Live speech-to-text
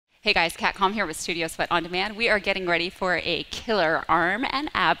Hey guys, Catcom here with Studio Sweat On Demand. We are getting ready for a killer arm and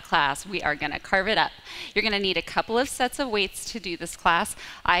ab class. We are going to carve it up. You're going to need a couple of sets of weights to do this class.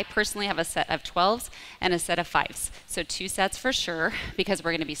 I personally have a set of 12s and a set of 5s. So 2 sets for sure, because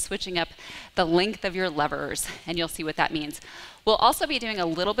we're going to be switching up the length of your levers, and you'll see what that means. We'll also be doing a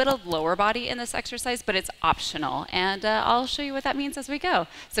little bit of lower body in this exercise, but it's optional, and I'll show you what that means as we go.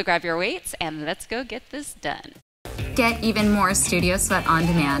 So grab your weights and let's go get this done. Get even more Studio Sweat On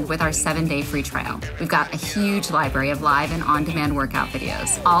Demand with our 7-day free trial. We've got a huge library of live and on-demand workout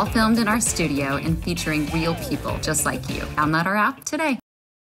videos, all filmed in our studio and featuring real people just like you. Download our app today.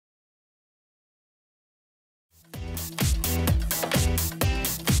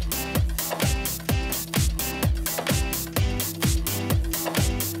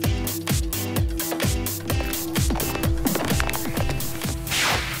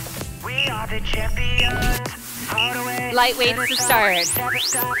 We are the champions. Light weights to start.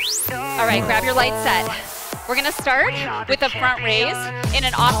 All right, grab your light set. We're gonna start with a front raise in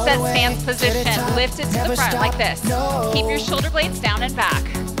an offset stance position. Lift it to the front like this. Keep your shoulder blades down and back.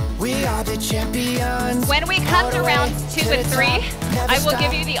 We are the champions. When we come to rounds 2 and 3, I will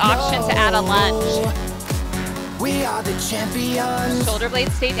give you the option to add a lunge. We are the champions. Shoulder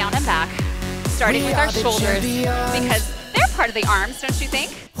blades stay down and back, starting with our shoulders because they're part of the arms, don't you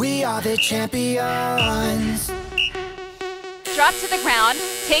think? We are the champions. Drop to the ground,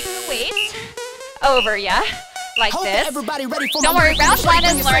 take the weight over ya, like this. Don't worry, round 1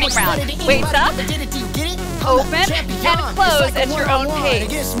 is learning round. Weights up, open, and close at your own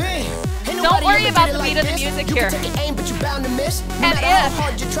pace. Don't worry about the beat of the music here. And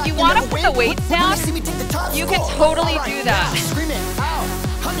if you want to put the weights down, you can totally do that.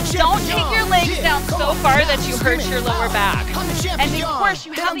 Don't take your legs down so far that you hurt your lower back. And of course,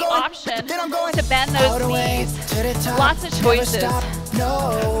 you have the option to bend those knees. Lots of choices.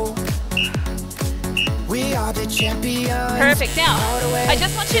 We are the champions. Perfect. Now, I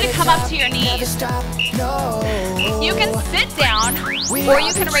just want you to come up to your knees. You can sit down, or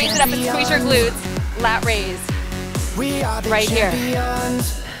you can raise it up and squeeze your glutes. Lat raise. Right here.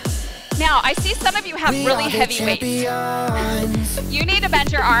 Now, I see some of you have really heavy weights. You need to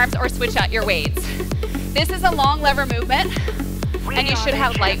bend your arms or switch out your weights. This is a long lever movement, and you should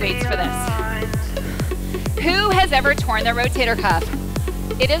have light weights for this. Who has ever torn their rotator cuff?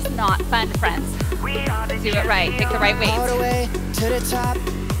 It is not fun, friends. Do it right. Pick the right weights.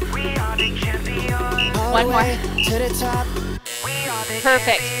 One more.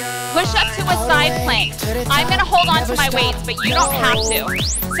 Perfect. Push up to a side plank. I'm going to hold on to my weights, but you don't have to.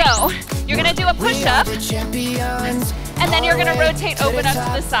 So, you're going to do a push-up, and then you're going to rotate open up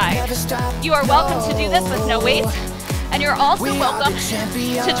to the side. You are welcome to do this with no weights, and you're also welcome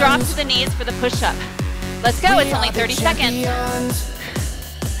to drop to the knees for the push-up. Let's go. It's only 30 seconds.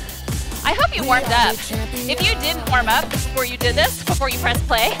 I hope you warmed up. If you didn't warm up before you did this, before you press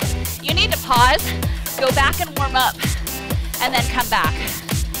play, you need to pause, go back and warm up, and then come back.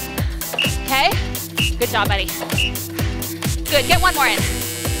 Okay? Good job, buddy. Good, get one more in.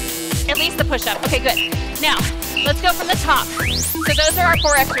 At least the push-up. Okay, good. Now, let's go from the top. So those are our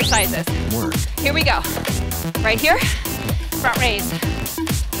 4 exercises. Here we go. Right here, front raise.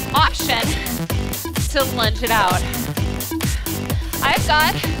 Option to lunge it out. I've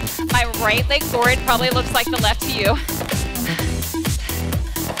got my right leg forward, probably looks like the left to you.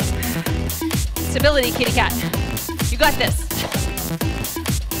 Stability, kitty cat. You got this.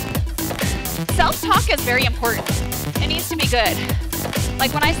 Self-talk is very important. It needs to be good.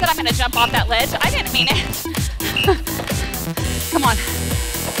 Like when I said I'm gonna jump off that ledge, I didn't mean it. Come on.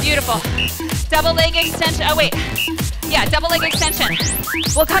 Beautiful. Double leg extension. Oh wait. Yeah, double leg extension.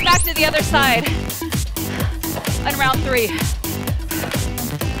 We'll come back to the other side on round 3.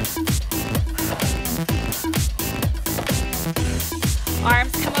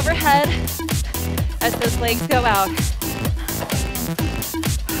 Arms come overhead as those legs go out.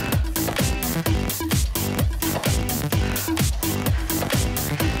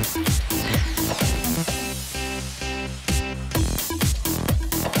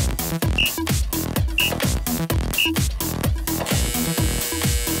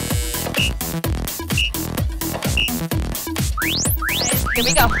 Here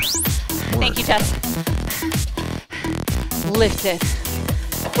we go. Thank you, Tess. Lift it.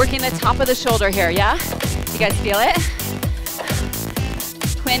 Working the top of the shoulder here, yeah? You guys feel it?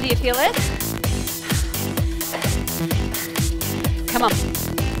 Quinn, do you feel it? Come on.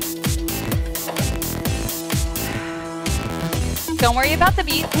 Don't worry about the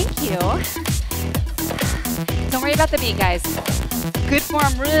beat. Thank you. Don't worry about the beat, guys. Good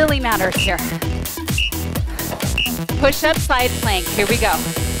form really matters here. Push up, side plank. Here we go.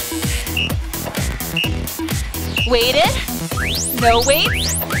 Weighted, no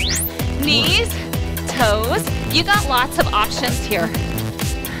weights, knees, toes. You got lots of options here.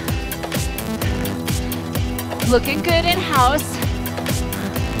 Looking good in house,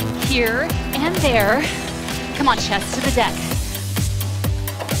 here and there. Come on, chest to the deck.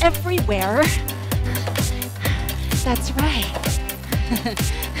 Everywhere. That's right.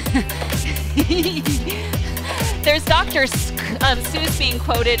 There's Dr. Seuss being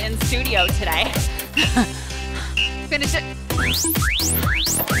quoted in studio today. Finish it.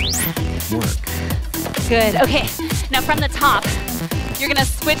 Work. Good, okay. Now from the top, you're gonna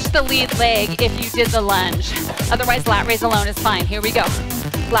switch the lead leg if you did the lunge. Otherwise, lat raise alone is fine. Here we go.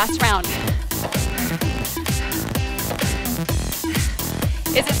 Last round.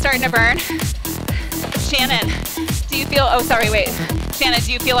 Is it starting to burn? Shannon, do you feel, oh sorry, wait. Shannon,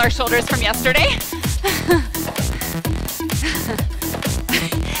 do you feel our shoulders from yesterday?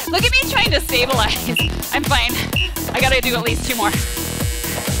 Look at me trying to stabilize. I'm fine. I gotta do at least 2 more.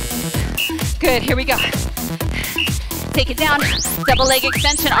 Good, here we go. Take it down, double leg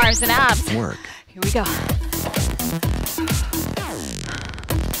extension, arms and abs. Work. Here we go.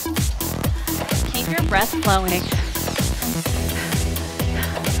 Keep your breath flowing.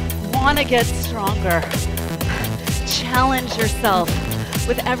 Wanna get stronger. Challenge yourself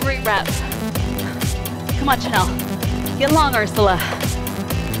with every rep. Come on, Janelle. Get long, Ursula.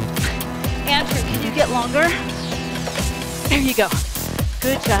 Andrew, can you get longer? There you go.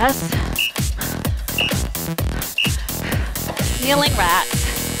 Good, Jess. Kneeling rats.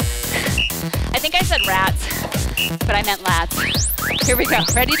 I think I said rats, but I meant lats. Here we go.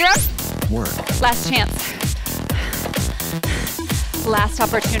 Ready, Drew? Work. Last chance. Last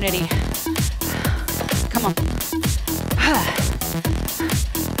opportunity. Come on.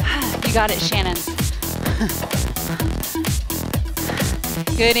 You got it, Shannon.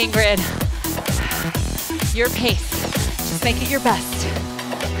 Good, Ingrid. Your pace. Just make it your best.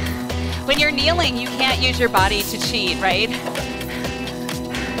 When you're kneeling, you can't use your body to cheat, right?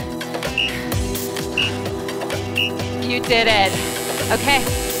 You did it. Okay,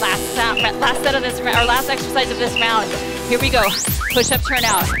 last set of this round, or last exercise of this round. Here we go. Push up, turn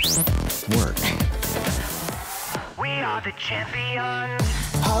out. Work. We are the champions.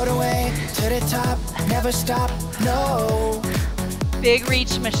 All the way to the top, never stop, no. Big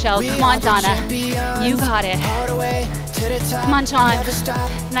reach, Michelle. Come on, Donna. You got it. All the way to the top, Come on, John. never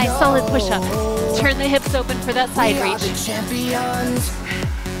stop, Nice no. solid push up. Turn the hips open for that side We are reach. the champions.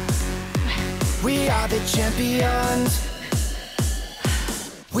 We are the champions.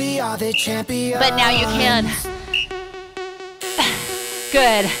 We are the champions. But now you can.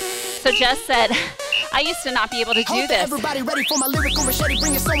 Good. So Jess said, I used to not be able to do this. Everybody ready for my lyrical machete,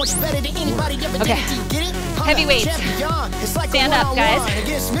 bring it so much better than anybody ever did. Okay. Do you get it? Heavy weights. It's like Stand up, guys.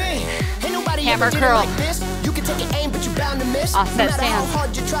 Against me. Ain't nobody Hammer ever did it curl. like this. You can take an aim, but you're bound to miss. Offset no matter how stance.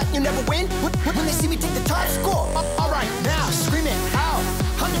 hard you try, you never win. When they see me take the top score. All right, now scream it out.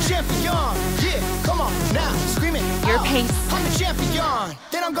 I'm the champion. Yeah, come on now, scream it. Your out. pace. I'm the champion.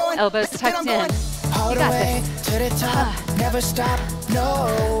 Then I'm going. Elbows then I'm tucked in. going. All You the got way this. to the top, never stop,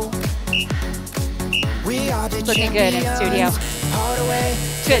 no. We are the Looking good in studio. All the way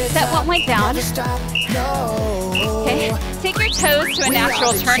to Good. the Set top, one leg down. never stop, no. Okay. Take your toes to a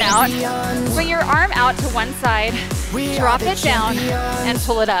natural turnout. Bring your arm out to one side. Drop it down and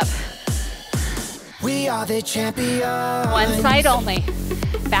pull it up. We are the champions. One side only.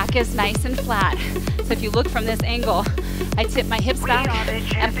 Back is nice and flat. So if you look from this angle, I tip my hips back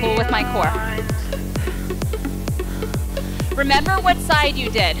and pull with my core. Remember what side you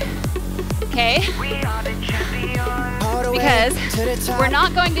did, okay? All the way Because to the top, we're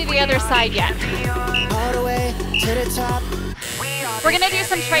not going to the other side yet. all the way to the top. We're gonna do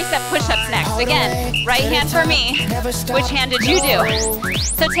some tricep push-ups next. Again, right hand for me. Which hand did you do?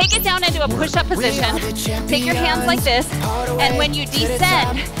 So take it down into a push-up position. Take your hands like this, and when you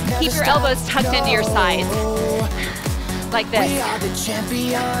descend, keep your elbows tucked into your sides. Like We this. are the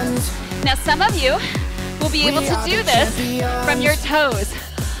champions. Now some of you will be able to do this from your toes.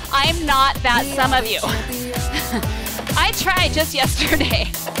 I'm not that some of you. I tried just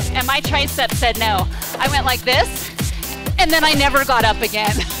yesterday, and my tricep said no. I went like this, and then I never got up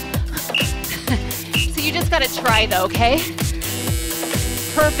again. So you just gotta try though, okay?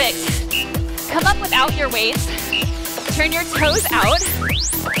 Perfect. Come up without your weights. Turn your toes out.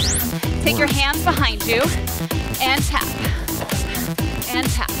 Take your hands behind you, and tap, and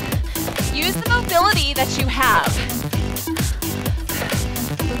tap. Use the mobility that you have.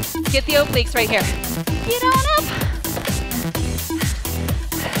 Get the obliques right here. Get on up.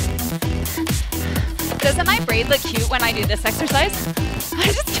 Doesn't my braid look cute when I do this exercise? I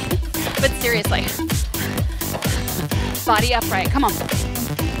just kidding. But seriously. Body upright, come on.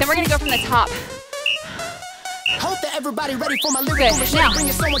 Then we're gonna go from the top. Hope that everybody ready for my Good, now,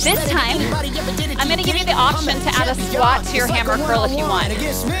 this time, I'm gonna give you the option to add a squat to your hammer curl if you want,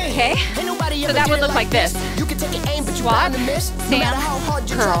 okay? So that would look like this. Squat, stand,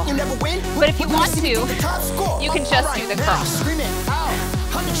 curl. But if you want to, you can just do the curl.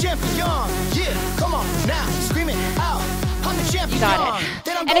 You got it.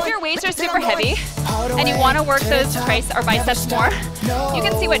 And if your weights are super heavy and you want to work those triceps or biceps more, you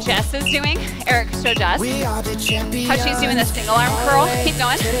can see what Jess is doing. Eric, show Jess how she's doing the single arm curl. Keep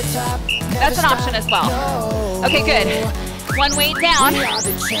going. That's an option as well. Okay, good. One weight down.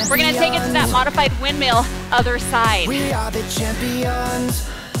 We're going to take it to that modified windmill, other side.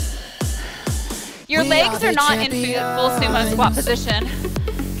 Your legs are not in full sumo squat position,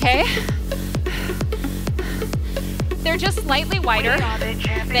 okay? They're just slightly wider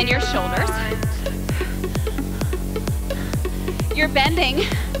than your shoulders. You're bending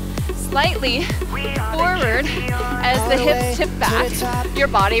slightly forward as the hips tip back. Your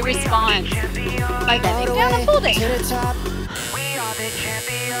body responds by bending down and folding.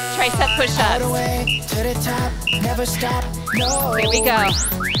 Tricep push-ups. Here we go.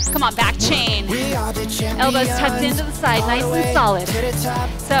 Come on, back chain. Elbows tucked into the side, nice and solid.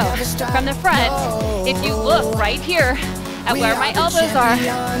 So, from the front, if you look right here at where my elbows are,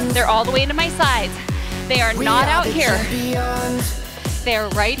 they're all the way into my sides. They are not out here. They are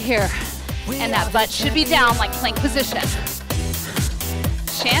right here. And that butt should be down like plank position.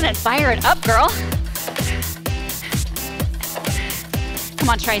 Shannon, fire it up, girl. Come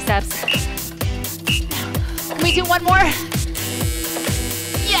on, triceps. Can we do one more?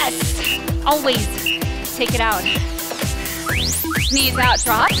 Yes! Always. Take it out. Knees out,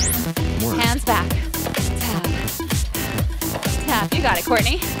 drop. Hands back. Tap. Tap. You got it,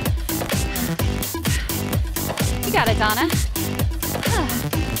 Courtney. You got it, Donna.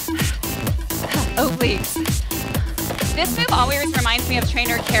 Obliques. This move always reminds me of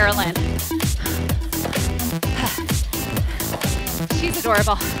trainer Carolyn. She's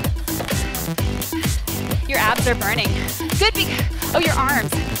adorable. Your abs are burning. Good, oh, your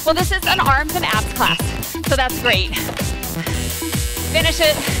arms. Well, this is an arms and abs class, so that's great. Finish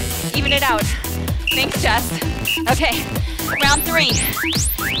it, even it out. Thanks, Jess. Okay, round 3.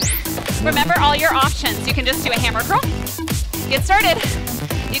 Remember all your options. You can just do a hammer curl. Get started.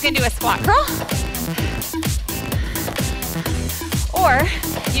 You can do a squat curl. Or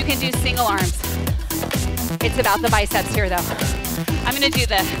you can do single arms. It's about the biceps here, though. I'm gonna do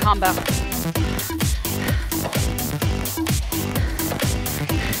the combo.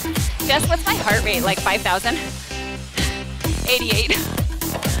 Jess, what's my heart rate? Like 5,000? 88.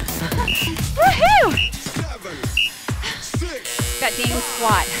 Woohoo! Got ding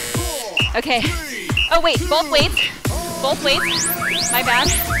squat. Okay. Oh wait, both weights. Both weights. My bad.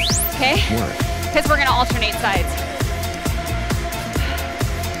 Okay. Because we're gonna alternate sides.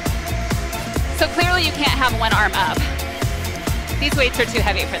 So clearly you can't have one arm up. These weights are too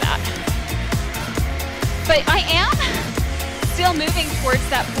heavy for that. But I am still moving towards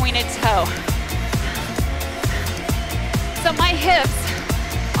that pointed toe. So my hips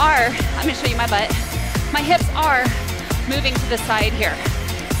are, I'm gonna show you my butt. My hips are moving to the side here.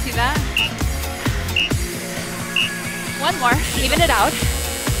 See that? One more, even it out.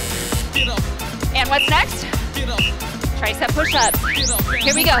 And what's next? Tricep push-ups.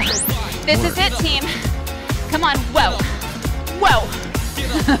 Here we go. This is it, team. Come on, whoa. Whoa.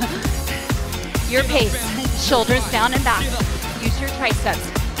 Your pace. Shoulders down and back. Use your triceps.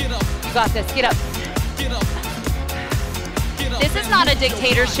 You got this, get up. This is not a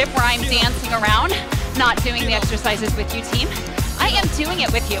dictatorship where I'm dancing around, not doing the exercises with you, team. I am doing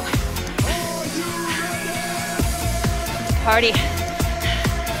it with you. Party.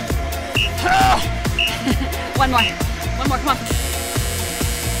 One more, come on.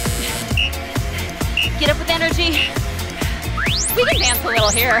 Get up with energy. We can dance a little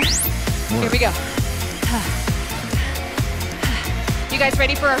here. Here we go. You guys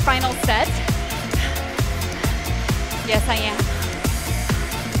ready for our final set? Yes, I am.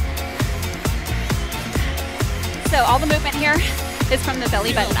 So all the movement here is from the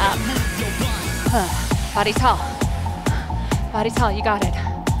belly button up. Body tall. Body tall, you got it.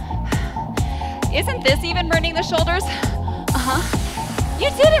 Isn't this even burning the shoulders? You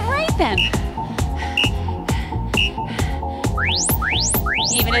did it right then.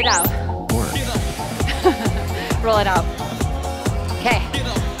 Even it out. Roll it out. Okay.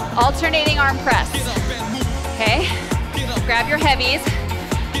 Alternating arm press. Okay. Grab your heavies.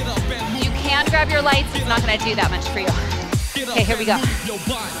 You can grab your lights. It's not going to do that much for you. Okay, here we go.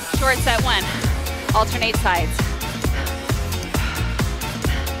 Short set 1. Alternate sides.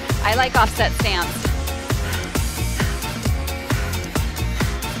 I like offset stance.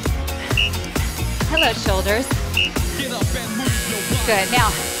 Hello, shoulders. Good.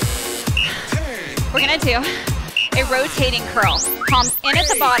 Now, we're gonna do a rotating curl. Palms in at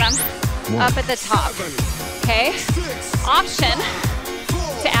the bottom, up at the top. Okay? Option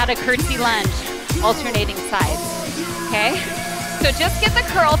to add a curtsy lunge, alternating sides. Okay? So just get the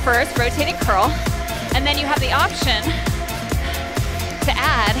curl first, rotating curl, and then you have the option to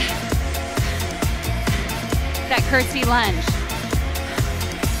add that curtsy lunge.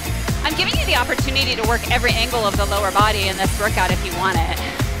 I'm giving you the opportunity to work every angle of the lower body in this workout if you want it.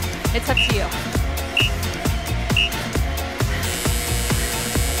 It's up to you.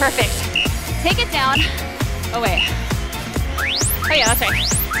 Perfect. Take it down. Oh, wait. Oh, yeah, that's right.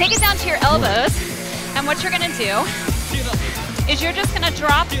 Take it down to your elbows. And what you're going to do is you're just going to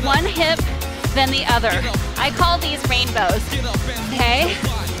drop one hip, then the other. I call these rainbows. Okay?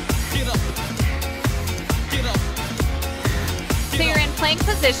 So you're in plank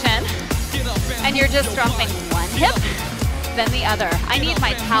position, and you're just dropping one hip, then the other. I need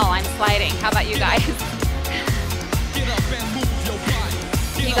my towel. I'm sliding. How about you guys?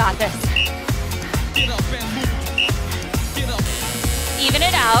 You got this. Even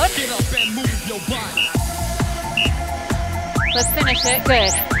it out. Let's finish it.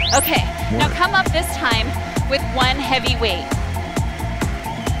 Good. Okay. Now come up this time with one heavy weight.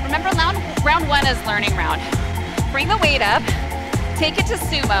 Remember, round one is learning round. Bring the weight up. Take it to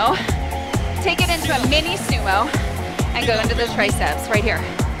sumo. Take it into a mini sumo and go into the triceps right here.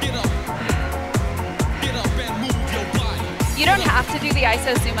 You don't have to do the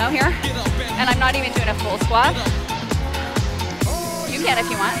iso sumo here, and I'm not even doing a full squat. You can if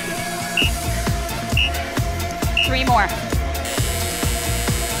you want. 3 more.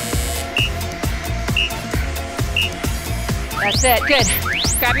 That's it, good.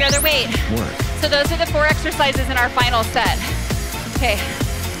 Grab your other weight. So those are the 4 exercises in our final set. Okay,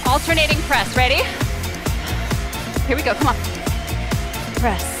 alternating press, ready? Here we go, come on.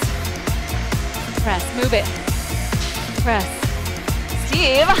 Press, press, move it. Press.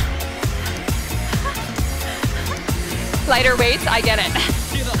 Steve. Lighter weights, I get it.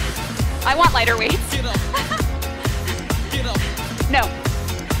 I want lighter weights. No,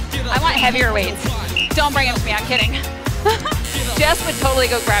 I want heavier weights. Don't bring them to me, I'm kidding. Jess would totally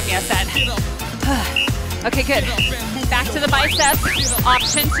go grab me a set. Okay, good. Back to the biceps.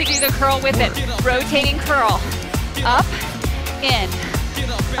 Option to do the curl with it. Rotating curl. Up, in,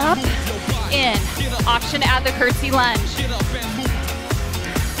 up, in. Option to add the curtsy lunge.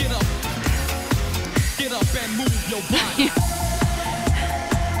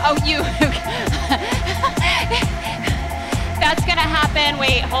 Oh, you. That's gonna happen.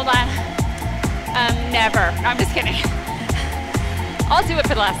 Wait, hold on. Never. No, I'm just kidding. I'll do it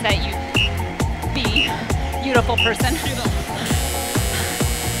for the last set, you beautiful person.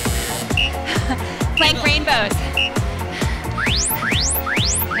 Plank rainbows.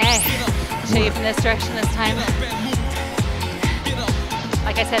 Okay, show you from this direction this time.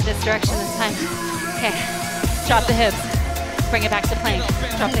 Like I said, this direction this time. Okay, drop the hips. Bring it back to plank.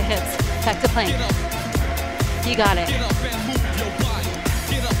 Drop the hips. Back to plank. You got it.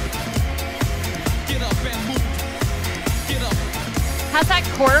 How's that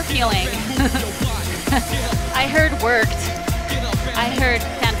core feeling? I heard worked. I heard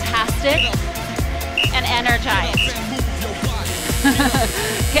fantastic and energized.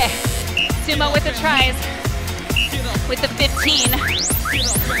 Okay, sumo with the tries. With the 15.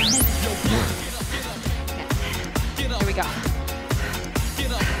 Here we go.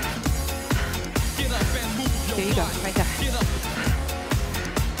 There you go, right there.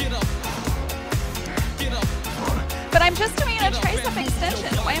 But I'm just doing a tricep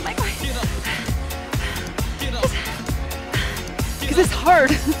extension. Why am I going? Because it's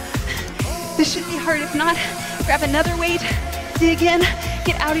hard. This should be hard. If not, grab another weight, dig in,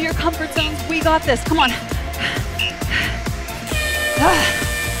 get out of your comfort zones. We got this. Come on.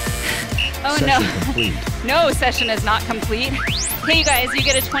 Oh no. Complete. No session is not complete. Hey, you guys, you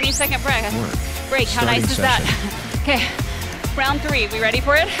get a 20-second break. How nice is that? Okay, round 3. We ready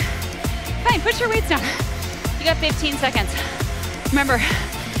for it? Fine, put your weights down. You got 15 seconds. Remember,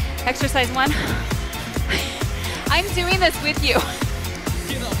 exercise 1. I'm doing this with you.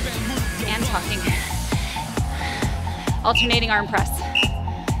 And talking. Alternating arm press.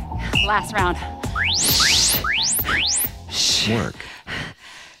 Last round. Work.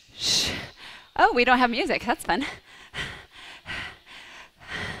 Oh, we don't have music. That's fun.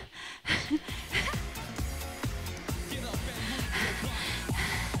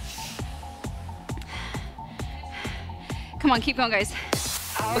 Come on, keep going, guys.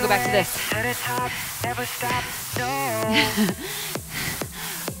 We'll go back to this.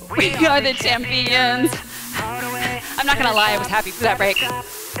 We are the champions. I'm not gonna lie, I was happy for that break.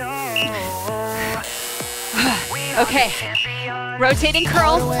 Okay, rotating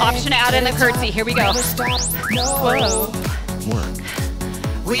curl, option to add in the curtsy. Here we go. Whoa. Work.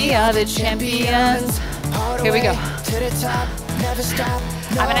 We are the champions. Here we go.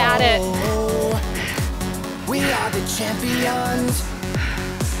 I'm gonna add it. We are the champions.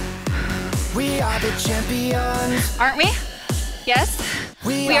 We are the champions. Aren't we? Yes.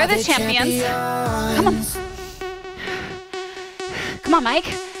 We are the champions. Come on. Come on, Mike.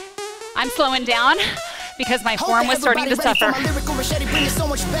 I'm slowing down because my form was starting to suffer.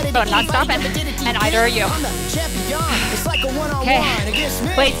 But I'm not stopping, and either are you. Okay,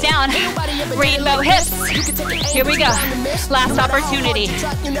 weights down, rainbow hips. Here we go. Last opportunity.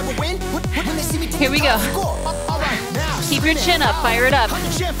 Here we go. Keep your chin up, fire it up.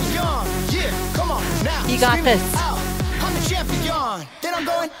 You got this.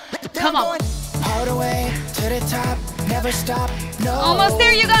 Come on. All the way to the top, never stop. No. Almost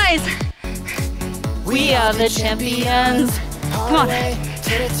there, you guys. We are the champions. Come on.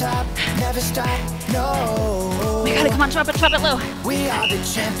 To the top, never stop. No. We gotta come on, drop it low. We are the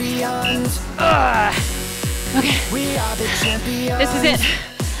champions. Okay. We are the champions. This is it.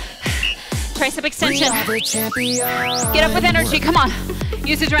 Tricep extension. We are the champions. Get up with energy, come on.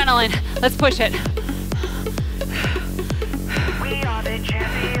 Use adrenaline. Let's push it. We are the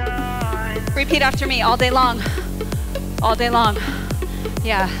champions. Repeat after me all day long. All day long.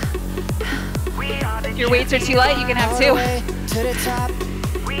 Yeah. If your weights are too light, you can have two. To the top.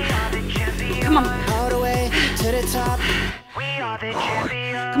 Come on. All the way to the top.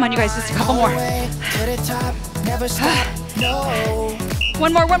 Come on, you guys, just a couple more. To the top, never stop. No.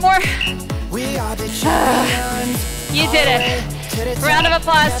 One more. We are the champions. You did it. Round of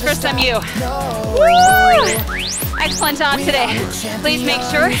applause for some you. No. Woo! Excellent job today. Please make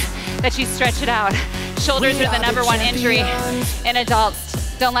sure that you stretch it out. Shoulders are the #1 injury in adults.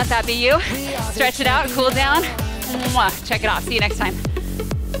 Don't let that be you. Stretch it out, cool down. Mwah. Check it off. See you next time.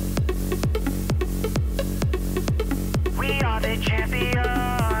 We are the champions.